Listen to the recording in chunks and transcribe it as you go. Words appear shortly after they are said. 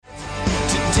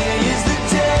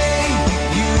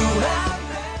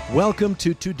Welcome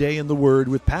to Today in the Word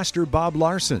with Pastor Bob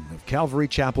Larson of Calvary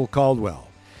Chapel, Caldwell.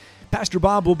 Pastor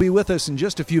Bob will be with us in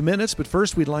just a few minutes, but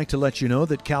first we'd like to let you know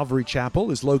that Calvary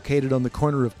Chapel is located on the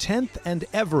corner of 10th and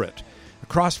Everett,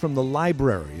 across from the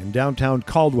library in downtown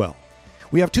Caldwell.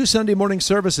 We have two Sunday morning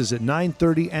services at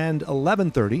 9:30 and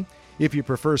 11:30. If you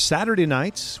prefer Saturday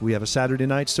nights, we have a Saturday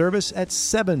night service at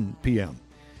 7 p.m.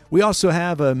 We also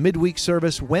have a midweek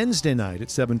service Wednesday night at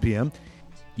 7 p.m.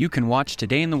 You can watch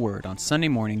Today in the Word on Sunday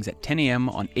mornings at 10 a.m.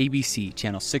 on ABC,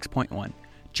 Channel 6.1.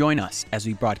 Join us as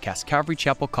we broadcast Calvary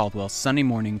Chapel Caldwell's Sunday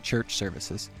morning church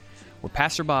services, where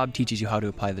Pastor Bob teaches you how to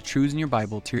apply the truths in your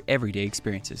Bible to your everyday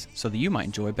experiences so that you might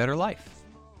enjoy a better life.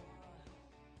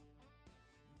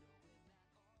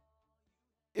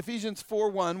 Ephesians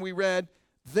 4:1, we read,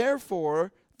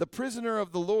 "Therefore, the prisoner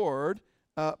of the Lord,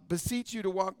 beseech you to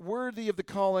walk worthy of the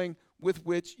calling with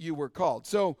which you were called."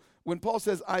 So when Paul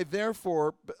says, "I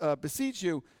therefore beseech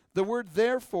you," the word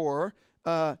 "therefore"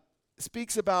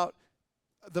 speaks about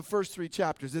the first three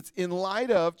chapters. It's in light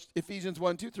of Ephesians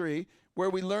 1, 2, 3, where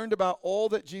we learned about all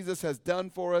that Jesus has done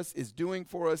for us, is doing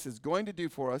for us, is going to do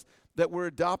for us, that we're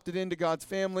adopted into God's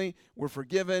family, we're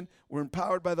forgiven, we're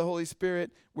empowered by the Holy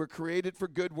Spirit, we're created for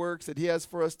good works that He has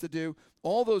for us to do,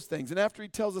 all those things. And after He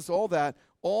tells us all that,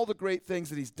 all the great things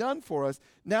that He's done for us,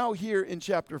 now here in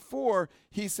chapter 4,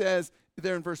 He says,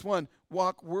 there in verse 1,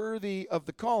 walk worthy of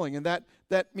the calling. And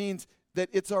that means that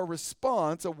it's our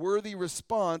response, a worthy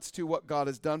response to what God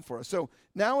has done for us. So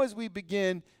now as we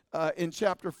begin in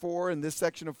chapter 4, in this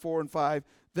section of 4 and 5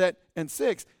 and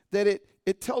 6, that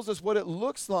it tells us what it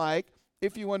looks like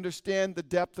if you understand the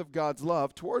depth of God's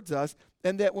love towards us,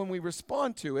 and that when we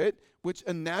respond to it, which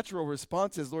a natural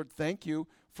response is, Lord, thank you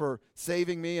for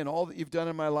saving me and all that you've done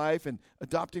in my life and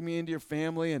adopting me into your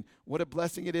family, and what a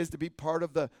blessing it is to be part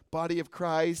of the body of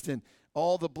Christ and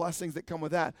all the blessings that come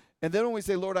with that. And then when we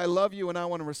say, Lord, I love you and I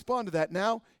want to respond to that,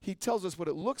 now He tells us what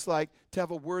it looks like to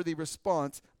have a worthy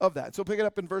response of that. So pick it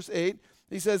up in verse 8.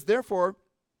 He says, therefore,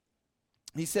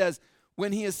 He says,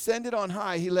 when He ascended on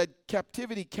high, He led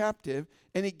captivity captive,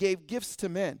 and He gave gifts to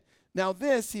men. Now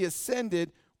this, He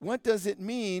ascended, what does it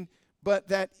mean but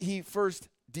that He first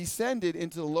descended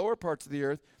into the lower parts of the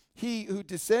earth? He who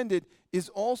descended is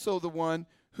also the one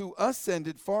who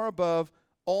ascended far above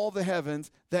all the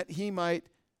heavens, that He might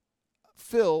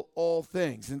fill all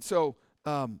things. And so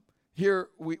here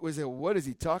we say, well, what is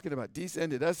He talking about?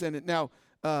 Descended, ascended. Now,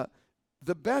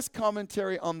 the best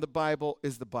commentary on the Bible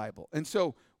is the Bible. And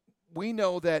so we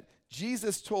know that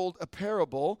Jesus told a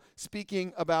parable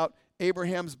speaking about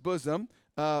Abraham's bosom.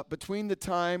 Between the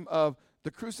time of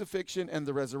the crucifixion and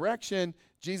the resurrection,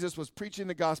 Jesus was preaching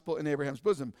the gospel in Abraham's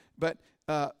bosom. But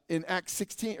in Acts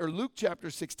 16, or Luke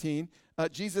chapter 16,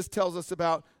 Jesus tells us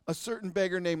about a certain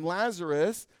beggar named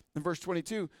Lazarus in verse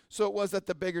 22. So it was that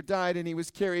the beggar died, and he was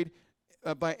carried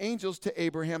by angels to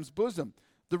Abraham's bosom.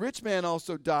 The rich man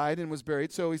also died and was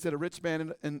buried. So he said a rich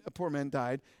man and a poor man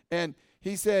died. And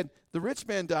he said the rich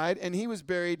man died, and he was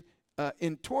buried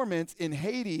in torments in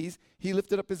Hades. He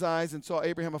lifted up his eyes and saw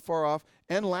Abraham afar off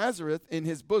and Lazarus in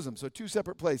his bosom. So two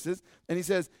separate places. And he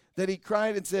says that he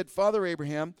cried and said, Father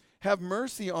Abraham, have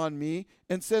mercy on me,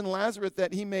 and send Lazarus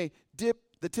that he may dip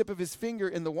the tip of his finger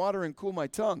in the water and cool my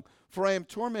tongue, for I am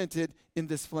tormented in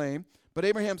this flame. But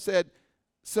Abraham said,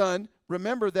 Son,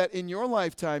 remember that in your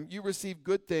lifetime you received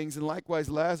good things, and likewise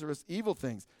Lazarus evil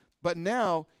things. But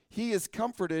now he is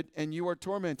comforted, and you are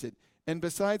tormented. And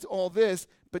besides all this,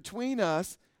 between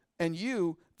us and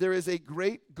you there is a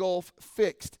great gulf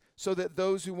fixed, so that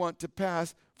those who want to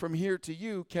pass from here to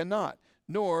you cannot,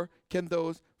 nor can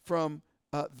those from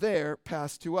there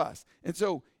pass to us. And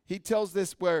so he tells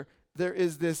this where there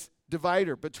is this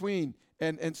divider between.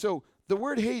 And so the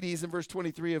word Hades in verse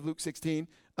 23 of Luke 16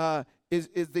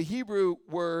 is the Hebrew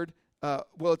word,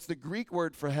 it's the Greek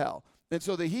word for hell. And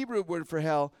so the Hebrew word for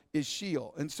hell is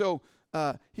Sheol. And so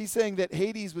he's saying that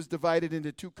Hades was divided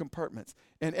into two compartments.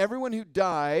 And everyone who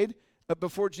died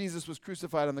before Jesus was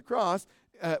crucified on the cross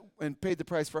and paid the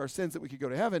price for our sins that we could go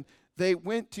to heaven, they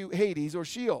went to Hades or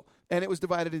Sheol. And it was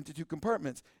divided into two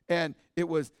compartments. And it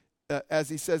was, as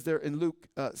he says there in Luke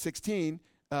 16,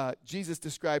 Jesus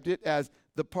described it as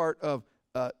the part of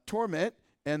torment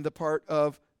and the part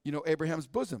of Abraham's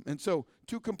bosom. And so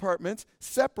two compartments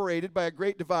separated by a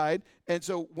great divide. And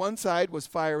so one side was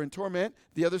fire and torment.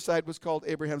 The other side was called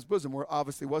Abraham's bosom, where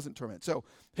obviously wasn't torment. So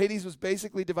Hades was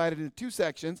basically divided into two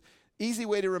sections. Easy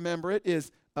way to remember it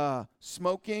is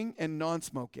smoking and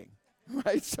non-smoking,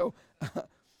 right? So,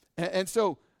 and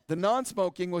so the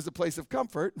non-smoking was a place of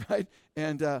comfort, right?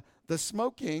 And the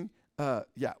smoking,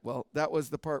 that was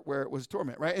the part where it was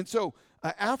torment, right? And so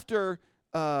after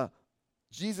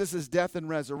Jesus' death and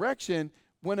resurrection,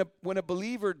 when a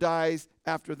believer dies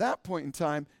after that point in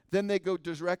time, then they go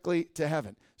directly to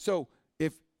heaven. So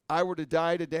if I were to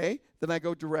die today, then I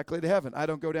go directly to heaven. I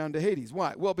don't go down to Hades.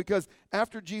 Why? Well, because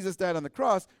after Jesus died on the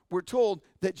cross, we're told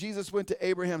that Jesus went to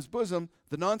Abraham's bosom,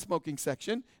 the non-smoking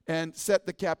section, and set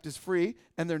the captives free,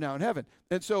 and they're now in heaven.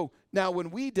 And so now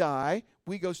when we die,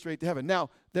 we go straight to heaven.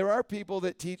 Now, there are people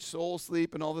that teach soul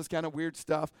sleep and all this kind of weird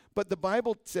stuff, but the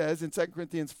Bible says in 2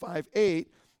 Corinthians 5:8,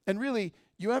 and really,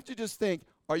 you have to just think,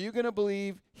 are you going to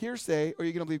believe hearsay or are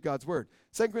you going to believe God's word?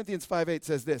 2 Corinthians 5:8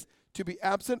 says this, to be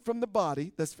absent from the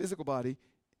body, that's physical body,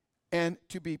 and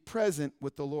to be present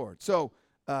with the Lord. So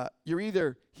you're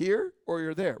either here or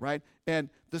you're there, right? And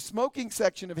the smoking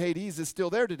section of Hades is still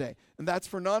there today. And that's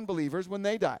for non-believers when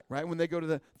they die, right? When they go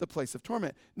to the place of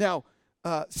torment. Now,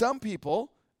 some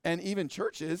people and even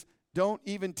churches don't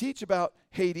even teach about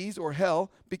Hades or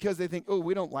hell because they think, oh,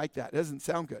 we don't like that. It doesn't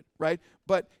sound good, right?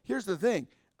 But here's the thing.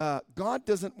 God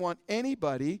doesn't want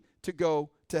anybody to go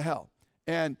to hell.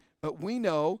 And we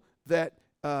know that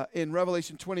in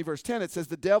Revelation 20, verse 10, it says,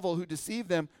 the devil who deceived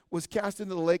them was cast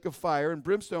into the lake of fire and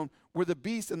brimstone where the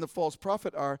beast and the false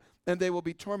prophet are, and they will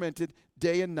be tormented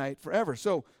day and night forever.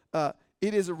 So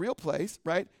it is a real place,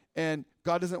 right? And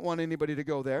God doesn't want anybody to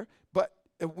go there. But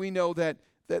we know that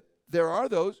there are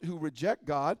those who reject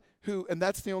God, and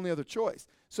that's the only other choice.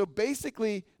 So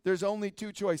basically, there's only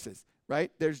two choices,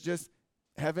 right? There's just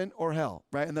heaven or hell,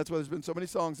 right? And that's why there's been so many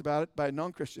songs about it by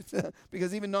non-Christians,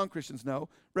 because even non-Christians know.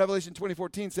 Revelation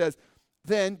 20:14 says,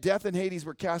 then death and Hades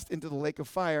were cast into the lake of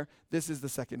fire. This is the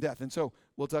second death. And so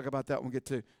we'll talk about that when we get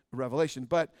to Revelation.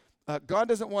 But God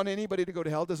doesn't want anybody to go to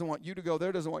hell, doesn't want you to go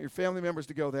there, doesn't want your family members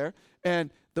to go there.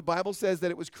 And the Bible says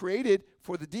that it was created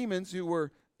for the demons who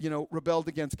were, rebelled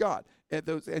against God, and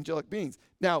those angelic beings.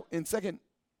 Now, in 2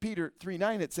 Peter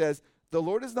 3:9, it says, the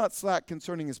Lord is not slack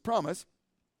concerning his promise,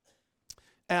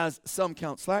 as some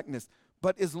count slackness,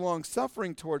 but is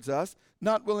long-suffering towards us,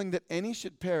 not willing that any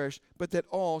should perish, but that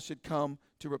all should come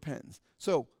to repentance.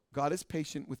 So God is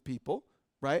patient with people,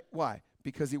 right? Why?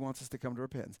 Because he wants us to come to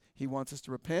repentance. He wants us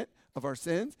to repent of our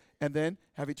sins and then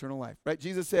have eternal life, right?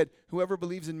 Jesus said, whoever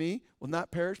believes in me will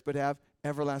not perish, but have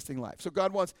everlasting life. So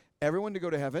God wants everyone to go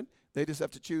to heaven. They just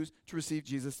have to choose to receive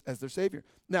Jesus as their Savior.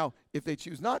 Now, if they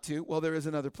choose not to, well, there is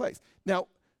another place. Now,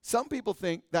 some people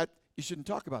think that you shouldn't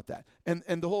talk about that.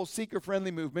 And the whole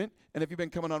seeker-friendly movement, and if you've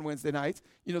been coming on Wednesday nights,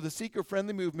 the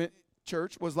seeker-friendly movement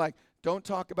church was like, don't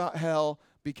talk about hell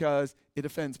because it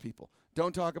offends people.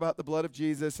 Don't talk about the blood of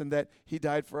Jesus and that he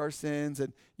died for our sins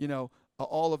and,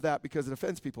 all of that because it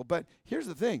offends people. But here's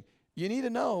the thing. You need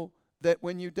to know that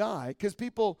when you die, because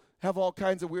people have all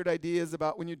kinds of weird ideas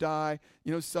about when you die.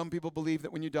 Some people believe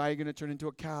that when you die, you're going to turn into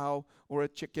a cow or a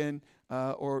chicken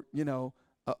or,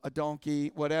 a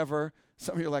donkey, whatever.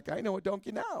 Some of you are like, I know a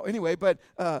donkey now. Anyway, but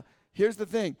here's the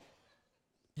thing.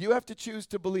 You have to choose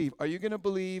to believe. Are you going to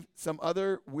believe some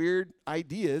other weird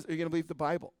ideas, or are you going to believe the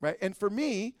Bible, right? And for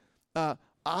me,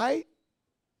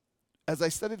 as I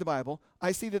study the Bible,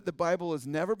 I see that the Bible has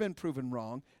never been proven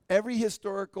wrong. Every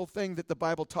historical thing that the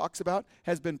Bible talks about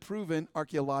has been proven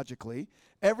archaeologically.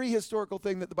 Every historical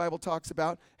thing that the Bible talks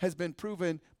about has been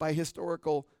proven by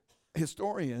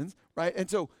historians, right? And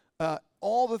so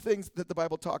all the things that the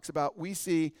Bible talks about, we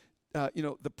see,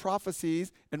 the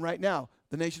prophecies, and right now,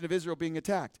 the nation of Israel being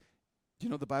attacked.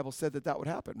 The Bible said that would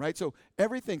happen, right? So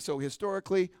everything, so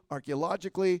historically,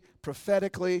 archaeologically,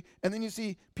 prophetically, and then you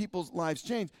see people's lives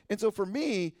change. And so for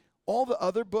me, all the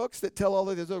other books that tell all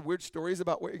of these other weird stories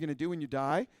about what you're going to do when you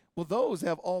die, well, those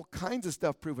have all kinds of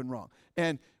stuff proven wrong.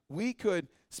 And we could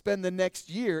spend the next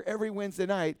year, every Wednesday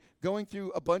night, going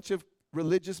through a bunch of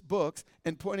religious books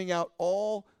and pointing out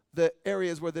all the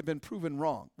areas where they've been proven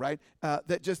wrong, right?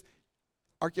 That just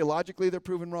archaeologically they're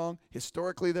proven wrong,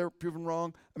 historically they're proven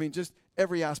wrong. I mean, just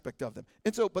every aspect of them.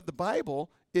 And so, but the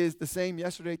Bible is the same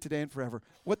yesterday, today, and forever.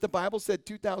 What the Bible said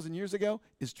 2,000 years ago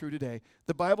is true today.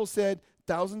 The Bible said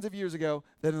thousands of years ago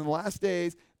that in the last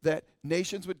days that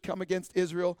nations would come against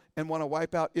Israel and want to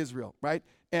wipe out Israel, right?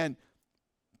 And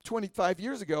 25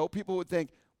 years ago, people would think,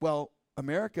 well,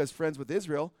 America is friends with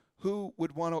Israel. Who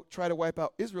would want to try to wipe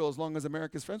out Israel as long as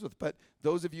America is friends with? But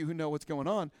those of you who know what's going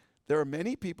on, there are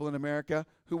many people in America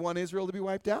who want Israel to be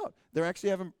wiped out. They're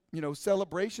actually having,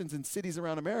 celebrations in cities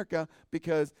around America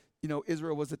because,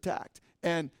 Israel was attacked.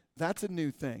 And that's a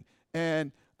new thing.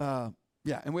 And, and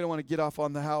we don't want to get off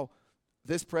on how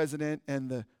this president and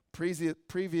the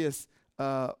previous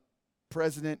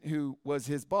president who was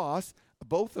his boss,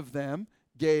 both of them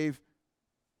gave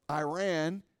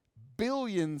Iran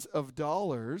billions of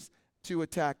dollars to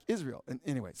attack Israel. And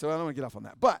anyway, so I don't want to get off on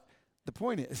that. But the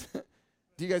point is,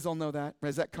 do you guys all know that?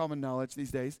 Is that common knowledge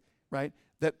these days, right?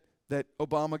 That that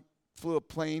Obama flew a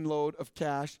plane load of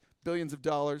cash, billions of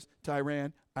dollars, to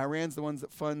Iran. Iran's the ones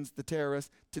that funds the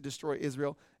terrorists to destroy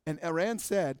Israel. And Iran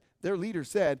said, their leader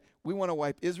said, we want to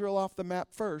wipe Israel off the map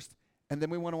first, and then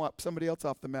we want to wipe somebody else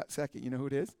off the map second. You know who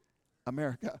it is?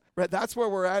 America. Right? That's where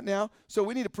we're at now. So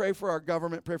we need to pray for our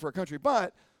government, pray for our country.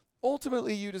 But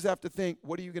ultimately, you just have to think,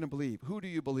 what are you going to believe? Who do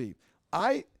you believe?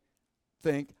 I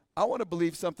think I want to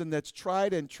believe something that's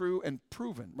tried and true and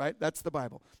proven, right? That's the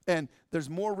Bible. And there's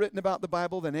more written about the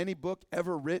Bible than any book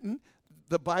ever written.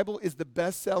 The Bible is the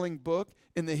best-selling book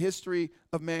in the history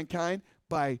of mankind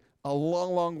by a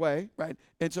long, long way, right?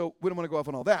 And so we don't want to go off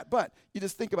on all that. But you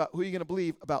just think about who you're going to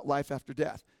believe about life after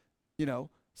death. You know,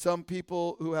 some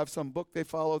people who have some book they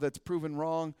follow that's proven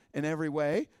wrong in every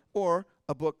way, or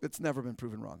a book that's never been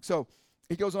proven wrong. So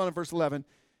he goes on in verse 11.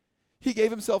 He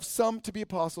gave himself some to be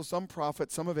apostles, some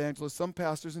prophets, some evangelists, some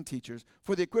pastors and teachers,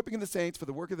 for the equipping of the saints, for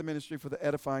the work of the ministry, for the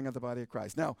edifying of the body of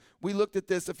Christ. Now, we looked at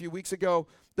this a few weeks ago,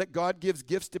 that God gives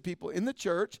gifts to people in the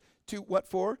church to what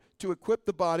for? To equip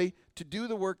the body to do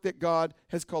the work that God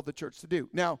has called the church to do.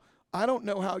 Now, I don't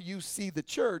know how you see the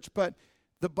church, but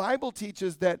the Bible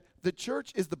teaches that the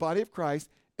church is the body of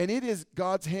Christ, and it is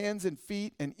God's hands and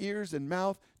feet and ears and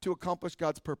mouth to accomplish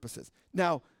God's purposes.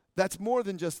 Now, that's more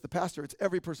than just the pastor. It's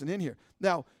every person in here.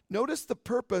 Now, notice the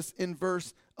purpose in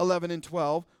verse 11 and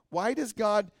 12. Why does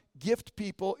God gift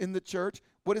people in the church?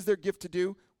 What is their gift to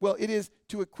do? Well, it is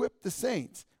to equip the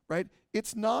saints, right?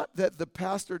 It's not that the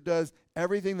pastor does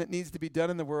everything that needs to be done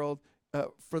in the world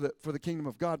for the kingdom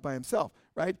of God by himself,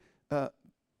 right?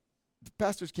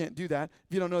 Pastors can't do that.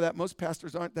 If you don't know that, most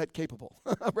pastors aren't that capable,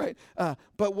 right?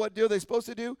 But what are they supposed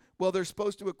to do? Well, they're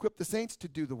supposed to equip the saints to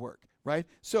do the work, right?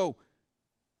 So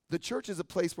the church is a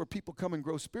place where people come and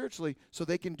grow spiritually so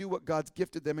they can do what God's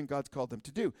gifted them and God's called them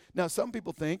to do. Now, some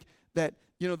people think that,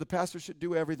 the pastor should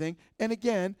do everything. And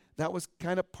again, that was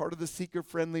kind of part of the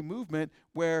seeker-friendly movement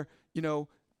where,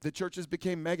 the churches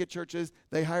became mega churches.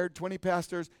 They hired 20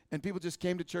 pastors, and people just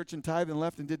came to church and tithed and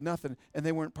left and did nothing, and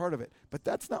they weren't part of it. But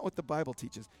that's not what the Bible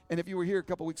teaches. And if you were here a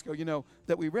couple weeks ago,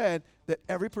 that we read that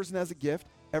every person has a gift,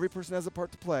 every person has a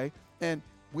part to play, and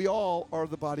we all are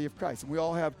the body of Christ, and we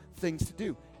all have things to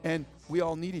do, and we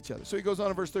all need each other. So he goes on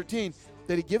in verse 13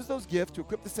 that he gives those gifts to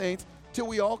equip the saints till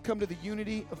we all come to the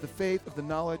unity of the faith of the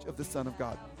knowledge of the Son of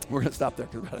God. We're going to stop there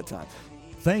because we're out of time.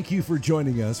 Thank you for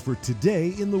joining us for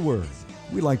Today in the Word.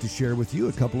 We'd like to share with you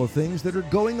a couple of things that are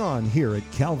going on here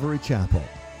at Calvary Chapel.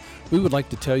 We would like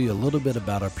to tell you a little bit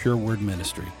about our Pure Word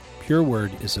ministry. Pure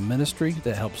Word is a ministry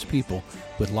that helps people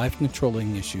with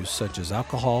life-controlling issues such as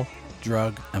alcohol,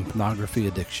 drug, and pornography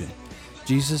addiction.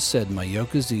 Jesus said, "My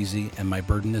yoke is easy and my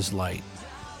burden is light."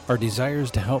 Our desire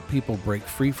is to help people break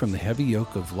free from the heavy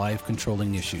yoke of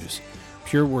life-controlling issues.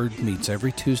 Pure Word meets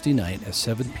every Tuesday night at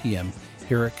 7 p.m.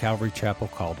 here at Calvary Chapel,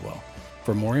 Caldwell.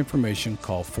 For more information,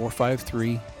 call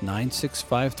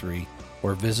 453-9653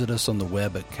 or visit us on the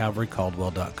web at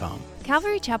calvarycaldwell.com.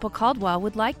 Calvary Chapel Caldwell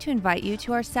would like to invite you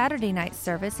to our Saturday night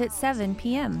service at 7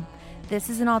 p.m. This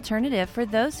is an alternative for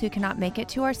those who cannot make it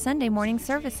to our Sunday morning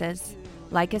services.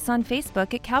 Like us on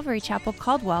Facebook at Calvary Chapel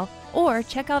Caldwell or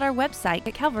check out our website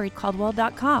at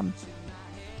calvarycaldwell.com.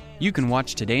 You can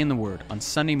watch Today in the Word on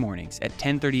Sunday mornings at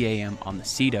 10:30 a.m. on the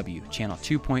CW, Channel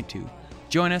 2.2.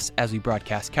 Join us as we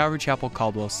broadcast Calvary Chapel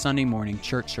Caldwell's Sunday morning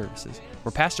church services,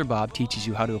 where Pastor Bob teaches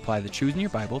you how to apply the truth in your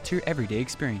Bible to your everyday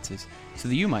experiences so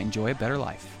that you might enjoy a better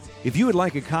life. If you would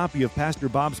like a copy of Pastor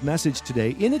Bob's message today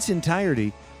in its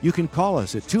entirety, you can call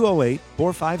us at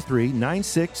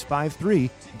 208-453-9653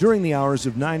 during the hours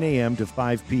of 9 a.m. to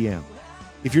 5 p.m.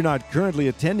 If you're not currently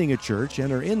attending a church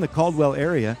and are in the Caldwell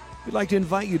area, we'd like to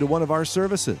invite you to one of our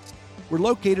services. We're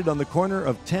located on the corner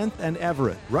of 10th and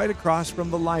Everett, right across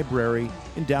from the library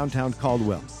in downtown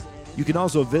Caldwell. You can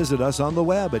also visit us on the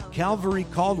web at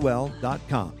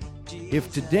calvarycaldwell.com.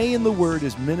 If Today in the Word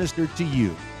is ministered to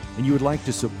you and you would like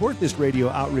to support this radio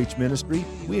outreach ministry,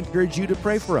 we encourage you to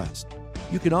pray for us.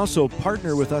 You can also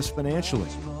partner with us financially.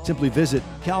 Simply visit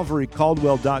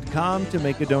calvarycaldwell.com to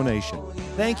make a donation.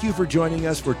 Thank you for joining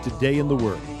us for Today in the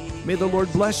Word. May the Lord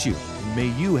bless you, and may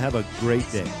you have a great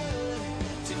day.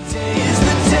 Today is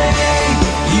the day.